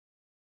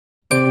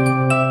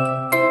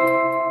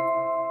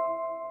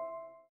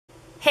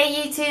Hey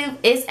YouTube,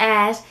 it's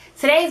Ash.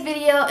 Today's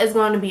video is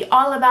going to be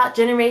all about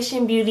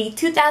Generation Beauty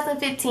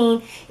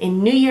 2015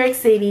 in New York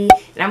City,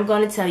 and I'm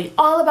going to tell you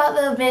all about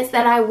the events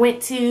that I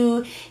went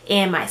to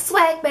and my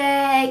swag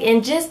bag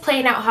and just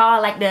playing out how I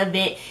like the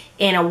event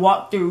and a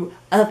walkthrough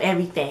of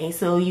everything,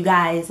 so you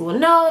guys will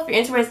know if you're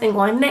interested in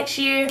going next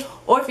year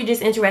or if you're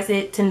just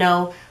interested to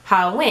know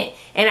how it went.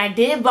 And I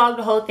did vlog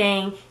the whole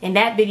thing, and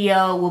that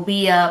video will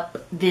be up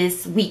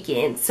this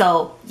weekend.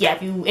 So yeah,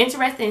 if you're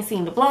interested in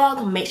seeing the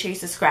vlog, make sure you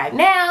subscribe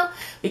now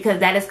because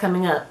that is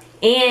coming up.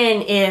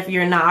 And if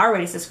you're not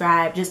already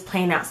subscribed, just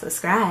plain out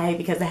subscribe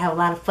because I have a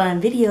lot of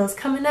fun videos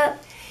coming up.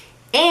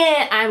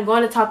 And I'm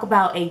going to talk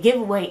about a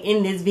giveaway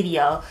in this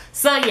video.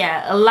 So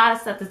yeah, a lot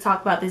of stuff to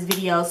talk about this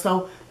video,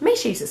 so make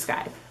sure you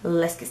subscribe.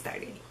 Let's get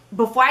started.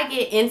 Before I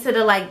get into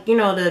the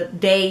the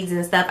days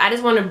and stuff, I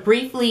just want to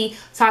briefly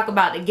talk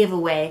about the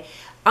giveaway.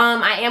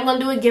 I am going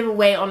to do a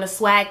giveaway on the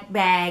swag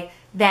bag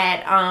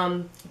that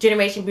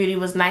Generation Beauty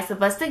was nice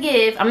of us to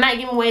give. I'm not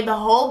giving away the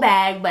whole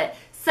bag, but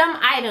some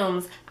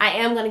items I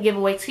am going to give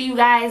away to you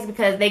guys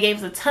because they gave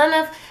us a ton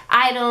of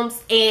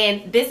items,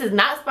 and this is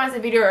not a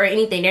sponsored video or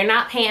anything. They're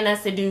not paying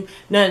us to do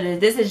none of this.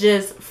 This is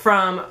just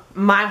from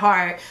my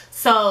heart.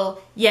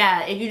 So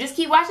yeah, if you just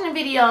keep watching the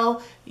video,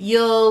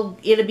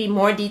 it'll be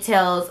more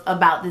details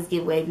about this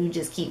giveaway if you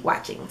just keep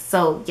watching.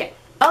 So yeah.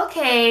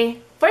 Okay,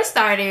 for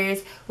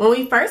starters, when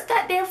we first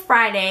got there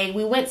Friday,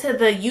 we went to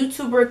the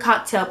YouTuber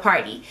cocktail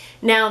party.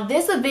 Now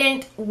this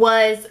event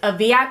was a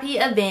VIP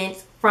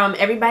event from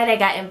everybody that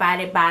got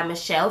invited by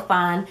Michelle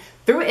Phan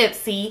through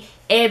IPSY,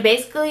 and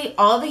basically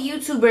all the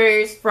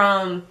YouTubers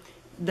from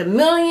the 1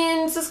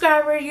 million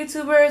subscriber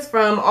YouTubers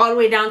from all the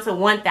way down to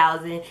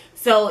 1,000.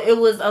 So it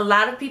was a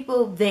lot of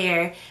people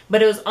there,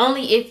 but it was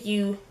only if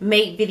you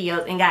made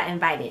videos and got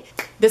invited.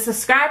 The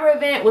subscriber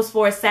event was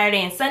for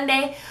Saturday and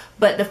Sunday,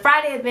 but the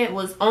Friday event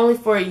was only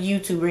for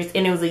YouTubers,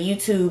 and it was a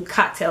YouTube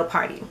cocktail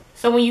party.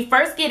 So when you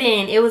first get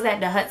in, it was at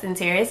the Hudson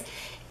Terrace.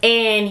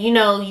 And you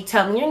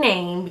tell them your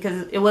name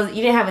because you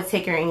didn't have a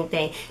ticket or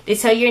anything. They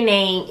tell your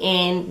name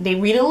and they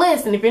read a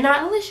list, and if you're not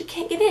on the list, you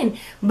can't get in.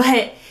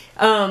 But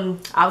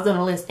I was on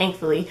the list,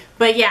 thankfully.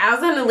 But yeah, I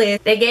was on the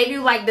list. They gave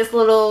you like this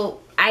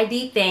little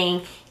ID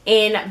thing,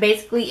 and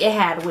basically it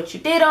had what you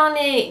did on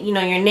it,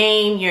 your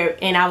name,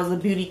 and I was a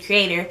beauty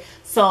creator,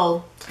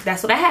 so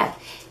that's what I had.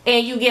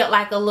 And you get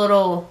like a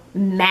little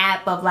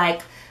map of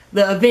like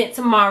the event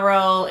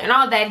tomorrow and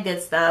all that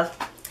good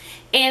stuff.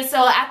 And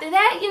so after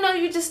that,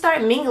 you just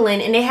start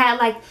mingling, and they had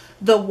like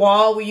the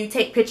wall where you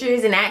take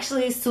pictures. And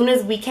actually, as soon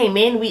as we came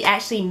in, we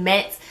actually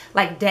met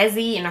like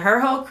Desi and her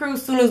whole crew.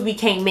 As soon as we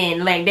came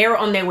in, like they were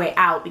on their way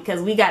out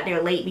because we got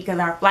there late because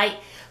our flight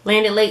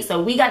landed late.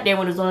 So we got there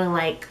when it was only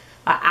like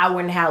an hour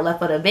and a half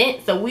left of the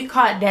event. So we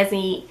caught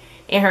Desi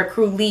and her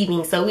crew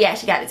leaving. So we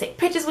actually got to take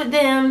pictures with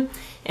them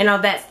and all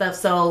that stuff.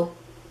 So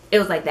it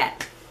was like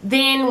that.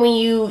 Then when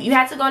you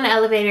had to go in the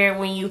elevator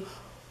when you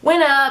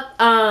went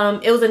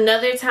up, it was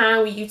another time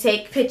where you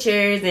take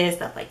pictures and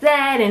stuff like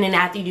that, and then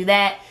after you do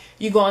that,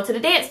 you go onto the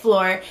dance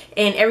floor,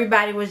 and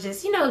everybody was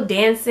just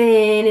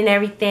dancing and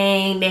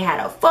everything. They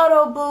had a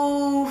photo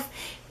booth,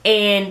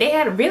 and they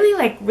had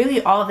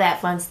really all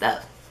that fun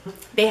stuff.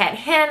 They had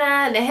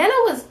henna.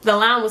 The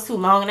line was too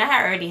long, and I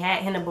had already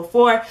had henna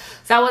before,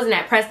 so I wasn't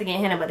that pressed to get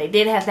henna, but they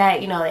did have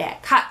that. They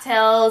had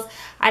cocktails.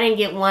 I didn't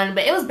get one,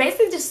 but it was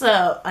basically just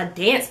a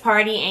dance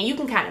party, and you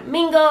can kind of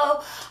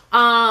mingle.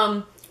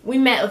 We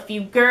met a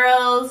few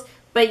girls,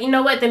 but you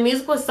know what? The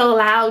music was so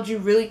loud, you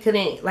really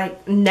couldn't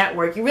like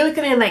network. You really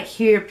couldn't like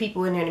hear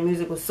people in there. The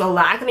music was so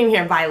loud. I couldn't even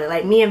hear Violet.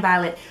 Like me and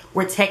Violet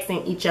were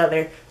texting each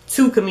other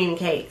to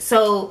communicate.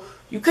 So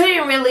you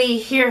couldn't really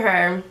hear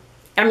her.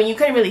 I mean, you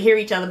couldn't really hear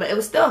each other, but it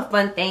was still a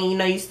fun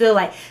thing. You still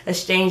like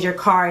exchange your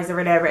cards or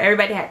whatever.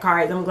 Everybody had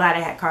cards. I'm glad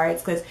I had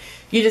cards because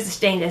you just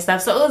exchange that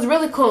stuff. So it was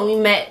really cool. We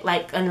met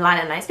like a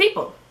lot of nice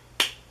people.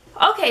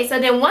 Okay, so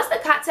then once the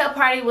cocktail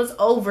party was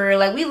over,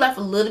 like we left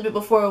a little bit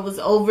before it was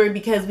over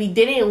because we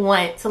didn't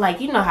want to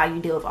how you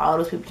deal with all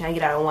those people trying to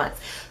get out at once.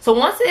 So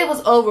once it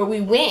was over,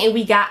 we went and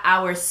we got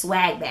our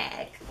swag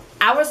bag.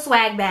 Our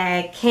swag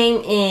bag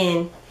came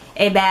in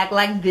a bag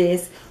like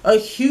this, a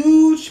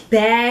huge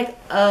bag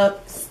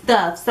of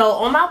stuff. So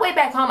on my way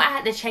back home, I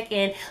had to check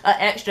in an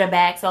extra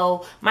bag.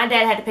 So my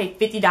dad had to pay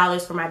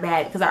 $50 for my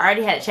bag because I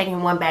already had to check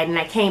in one bag, and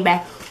I came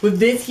back with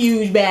this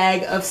huge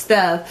bag of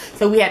stuff.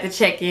 So we had to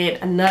check in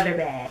another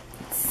bag.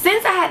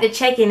 Since I had to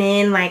check it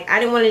in, like I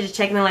didn't want to just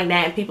check in like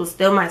that and people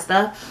steal my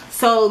stuff.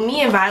 So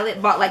me and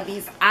Violet bought like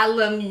these I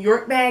Love New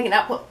York bag, and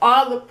I put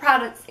all the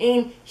products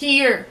in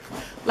here.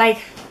 Like,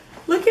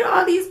 look at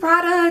all these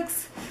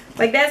products.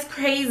 Like, that's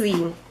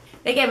crazy.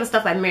 They gave us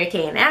stuff like Mary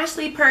Kay and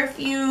Ashley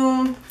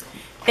perfume.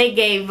 They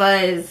gave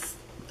us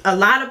a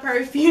lot of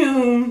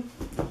perfume.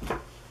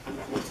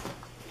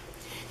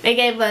 They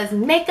gave us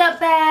makeup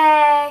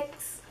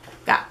bags.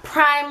 Got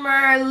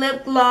primer,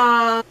 lip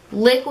gloss,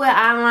 liquid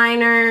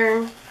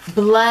eyeliner,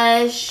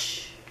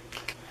 blush,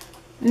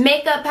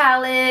 makeup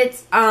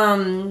palettes,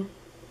 nail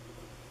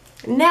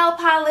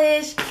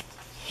polish,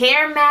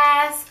 hair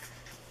mask.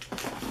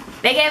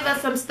 They gave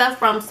us some stuff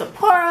from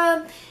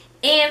Sephora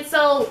And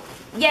so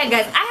yeah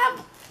guys, I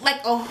have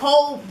like a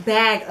whole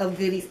bag of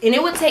goodies, and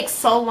it would take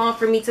so long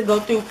for me to go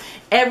through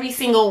every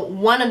single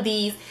one of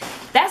these.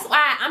 That's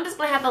why I'm just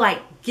gonna have to like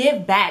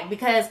give back,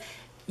 because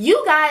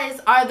you guys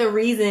are the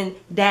reason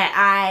that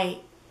I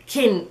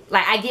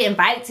get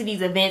invited to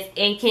these events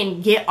and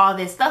can get all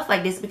this stuff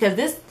like this, because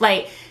this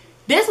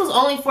was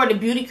only for the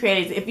beauty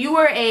creators. If you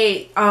were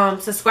a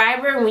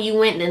subscriber, when you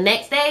went the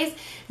next days,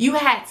 you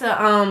had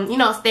to you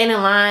know, stand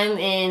in line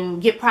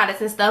and get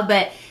products and stuff.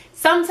 But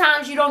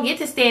sometimes you don't get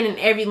to stand in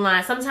every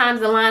line. Sometimes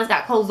the lines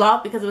got closed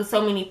off because there was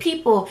so many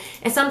people,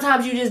 and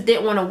sometimes you just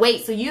didn't want to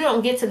wait, so you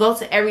don't get to go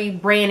to every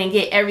brand and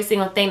get every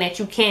single thing that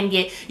you can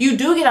get. You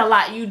do get a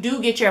lot, you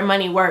do get your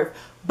money worth,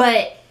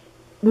 but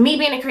me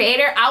being a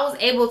creator, I was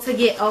able to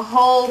get a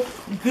whole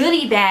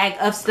goodie bag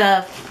of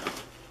stuff,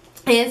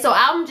 and so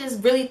I'm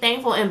just really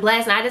thankful and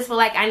blessed, and I just feel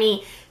like I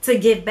need to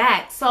give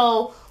back.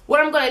 So what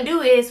I'm going to do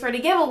is, for the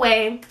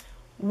giveaway,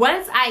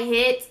 once I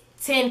hit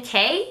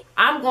 10K,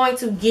 I'm going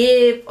to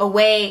give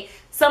away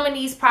some of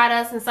these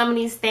products and some of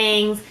these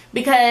things,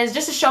 because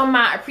just to show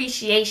my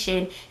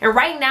appreciation. And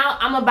right now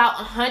I'm about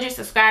 100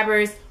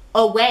 subscribers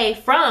away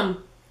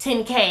from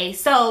 10K.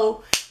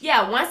 So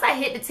yeah, once I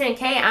hit the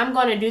 10K, I'm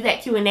going to do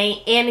that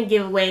Q&A and a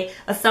giveaway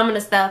of some of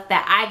the stuff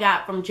that I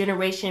got from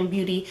Generation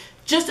Beauty,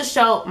 just to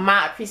show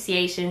my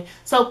appreciation.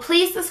 So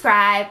please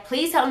subscribe,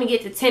 please help me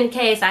get to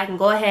 10K so I can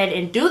go ahead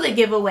and do the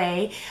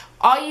giveaway.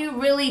 All you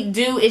really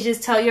do is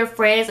just tell your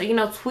friends, or, you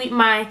know, tweet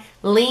my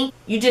link.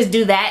 You just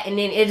do that, and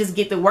then it just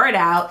get the word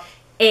out,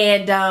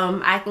 and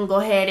I can go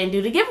ahead and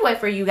do the giveaway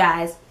for you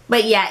guys.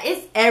 But yeah,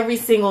 it's every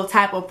single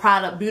type of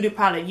product, beauty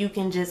product you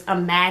can just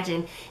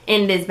imagine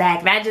in this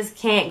bag. And I just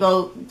can't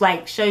go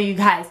like show you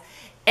guys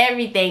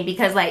everything,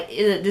 because like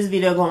this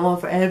video going on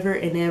forever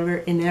and ever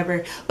and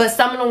ever. But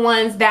some of the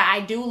ones that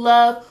I do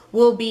love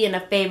will be in a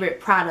favorite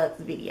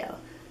product video.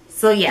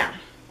 So yeah.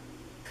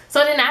 So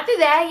then after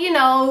that, you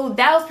know,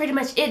 that was pretty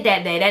much it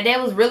that day. That day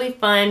was really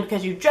fun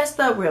because you dressed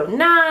up real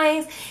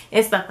nice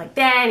and stuff like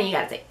that, and you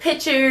gotta take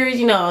pictures.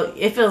 You know,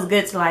 it feels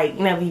good to, like,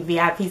 you know, be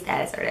VIP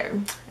status or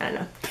whatever. I don't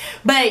know.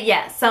 But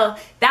yeah, so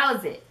that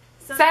was it.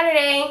 So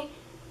Saturday,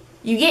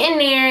 you get in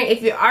there.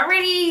 If you're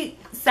already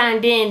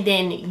signed in,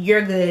 then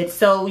you're good.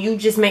 So you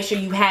just make sure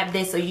you have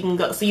this so you can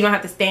go, so you don't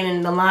have to stand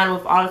in the line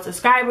with all the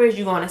subscribers.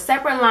 You go on a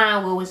separate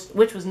line,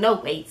 which was no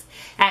waits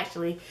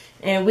actually,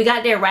 and we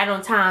got there right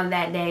on time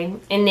that day.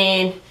 And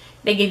then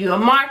they give you a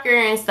marker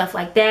and stuff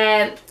like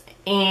that,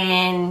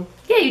 and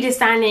yeah, you just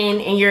sign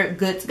in and you're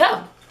good to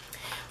go.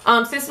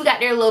 Since we got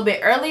there a little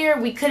bit earlier,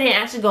 we couldn't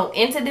actually go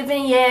into the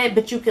event yet,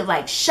 but you could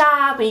like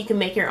shop, and you can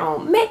make your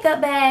own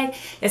makeup bag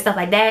and stuff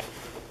like that.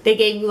 They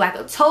gave you like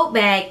a tote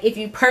bag if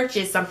you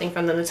purchase something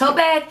from them. The tote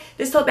bag,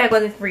 this tote bag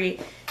wasn't free.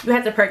 You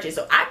have to purchase.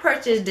 So I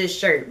purchased this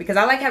shirt because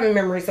I like having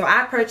memories. So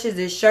I purchased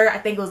this shirt. I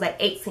think it was like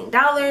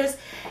 $18.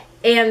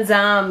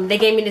 And they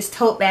gave me this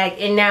tote bag.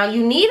 And now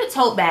you need a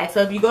tote bag.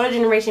 So if you go to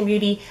Generation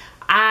Beauty,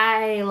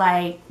 I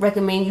like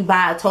recommend you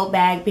buy a tote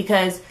bag,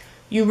 because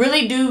you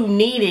really do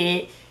need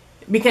it,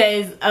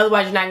 because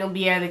otherwise you're not going to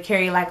be able to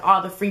carry like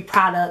all the free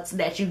products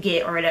that you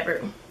get or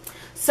whatever.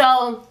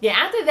 So yeah,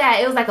 after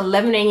that, it was like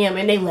 11 a.m.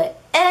 and they let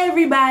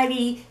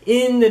everybody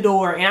in the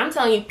door, and I'm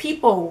telling you,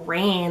 people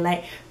ran,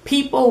 like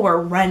people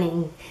were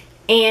running,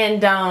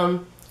 and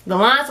the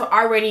lines were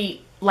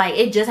already, like,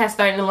 it just had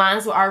started, the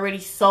lines were already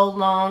so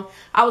long.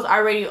 I was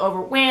already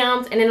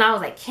overwhelmed, and then I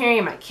was like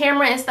carrying my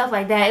camera and stuff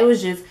like that. It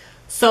was just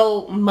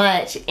so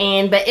much,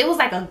 but it was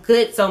like a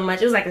good so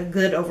much. It was like a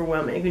good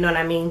overwhelming, if you know what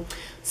I mean.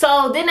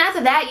 So then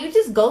after that, you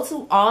just go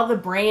to all the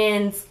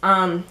brands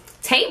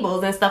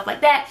tables and stuff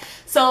like that.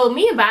 So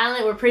me and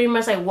Violet were pretty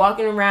much like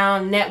walking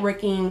around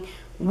networking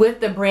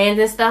with the brands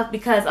and stuff,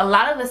 because a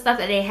lot of the stuff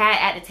that they had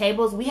at the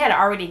tables we had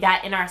already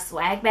got in our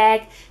swag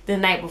bag the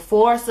night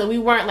before, so we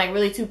weren't like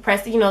really too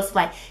pressed, you know, to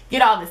like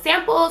get all the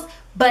samples.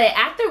 But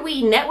after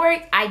we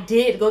networked, I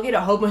did go get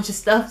a whole bunch of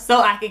stuff so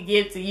I could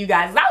give to you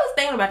guys. I was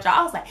thinking about y'all.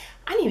 I was like,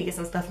 I need to get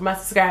some stuff for my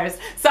subscribers.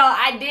 So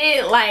I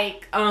did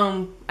like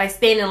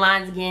stand in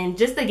lines again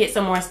just to get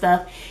some more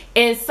stuff.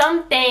 And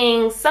some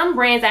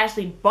brands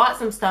actually bought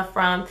some stuff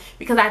from,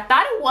 because I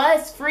thought it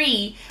was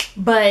free,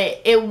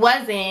 but it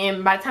wasn't.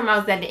 And by the time I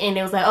was at the end,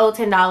 it was like, oh,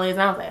 $10. And I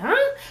was like,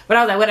 huh? But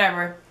I was like,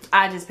 whatever.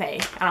 I just pay.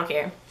 I don't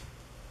care.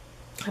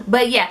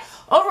 But yeah,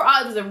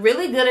 overall, it was a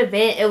really good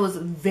event. It was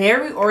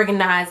very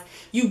organized.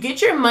 You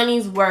get your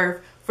money's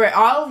worth. For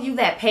all of you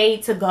that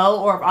paid to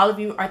go, or if all of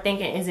you are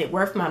thinking, is it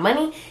worth my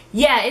money?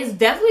 Yeah, it's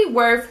definitely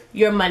worth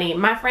your money.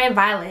 My friend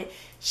Violet,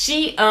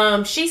 she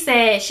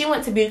said she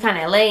went to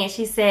BeautyCon LA, and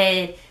she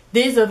said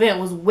this event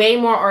was way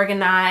more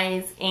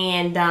organized,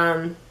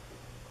 and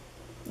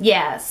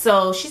yeah,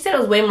 so she said it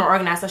was way more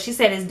organized. So she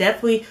said it's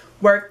definitely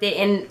worth it.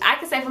 And I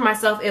can say for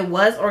myself, it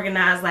was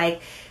organized.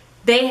 Like,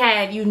 they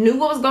had, you knew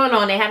what was going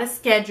on. They had a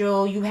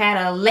schedule. You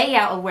had a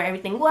layout of where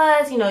everything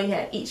was. You know, you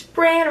had each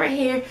brand right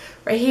here,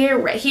 right here,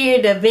 right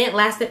here. The event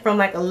lasted from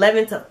like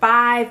 11 to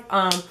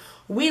 5.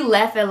 We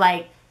left at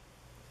like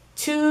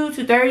 32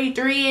 to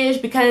 33-ish,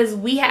 because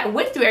we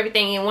went through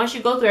everything. And once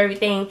you go through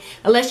everything,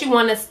 unless you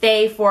want to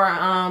stay for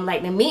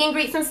like the meet and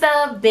greets and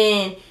stuff,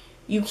 then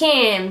you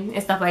can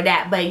and stuff like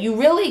that. But you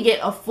really get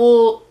a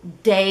full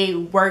day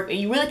work, and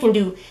you really can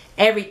do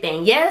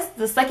everything. Yes,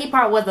 the sucky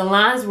part was the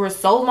lines were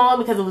so long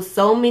because it was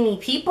so many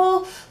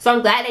people. So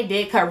I'm glad they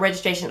did cut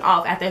registration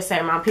off after a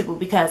certain amount of people,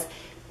 because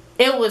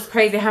it was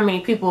crazy how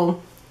many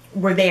people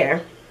were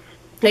there.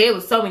 Like, it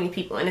was so many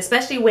people. And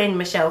especially when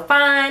Michelle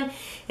Fine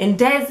and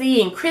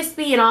Desi and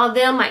Crispy and all of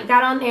them like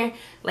got on there,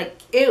 like,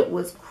 it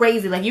was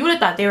crazy. Like, you would have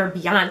thought they were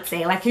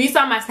Beyonce. Like, if you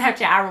saw my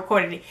Snapchat, I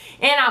recorded it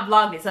and I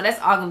vlogged it, so that's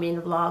all gonna be in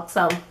the vlog.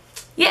 So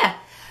yeah.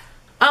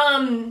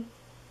 And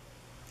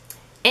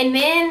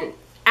then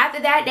after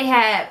that, they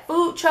had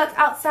food trucks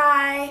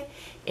outside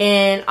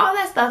and all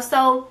that stuff.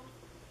 So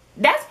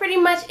that's pretty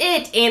much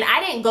it. And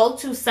I didn't go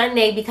to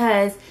Sunday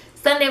because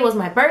Sunday was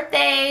my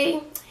birthday,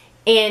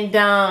 and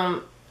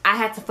I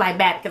had to fly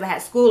back because I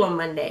had school on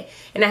Monday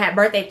and I had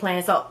birthday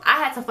plans, so I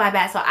had to fly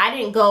back. So I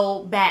didn't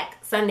go back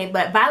Sunday.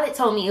 But Violet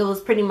told me it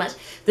was pretty much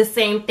the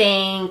same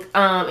thing.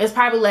 It's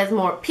probably less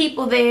more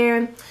people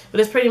there, but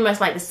it's pretty much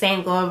like the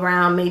same go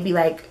around, maybe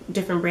like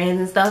different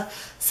brands and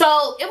stuff.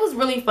 So it was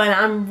really fun.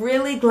 I'm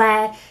really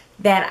glad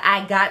that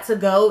I got to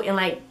go and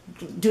like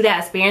do that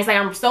experience. Like,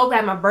 I'm so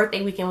glad my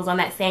birthday weekend was on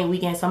that same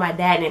weekend, so my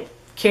dad didn't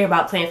care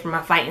about playing for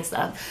my fight and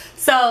stuff.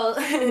 So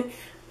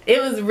it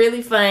was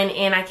really fun,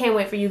 and I can't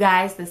wait for you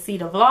guys to see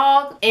the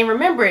vlog. And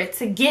remember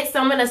to get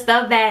some of the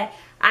stuff that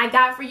I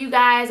got for you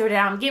guys, or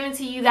that I'm giving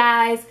to you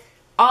guys.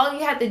 All you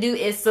have to do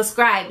is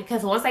subscribe,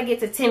 because once I get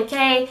to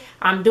 10K,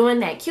 I'm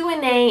doing that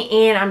Q&A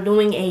and I'm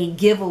doing a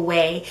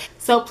giveaway.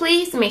 So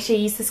please make sure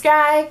you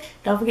subscribe.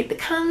 Don't forget to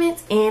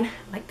comment and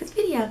like this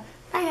video.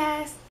 Bye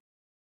guys.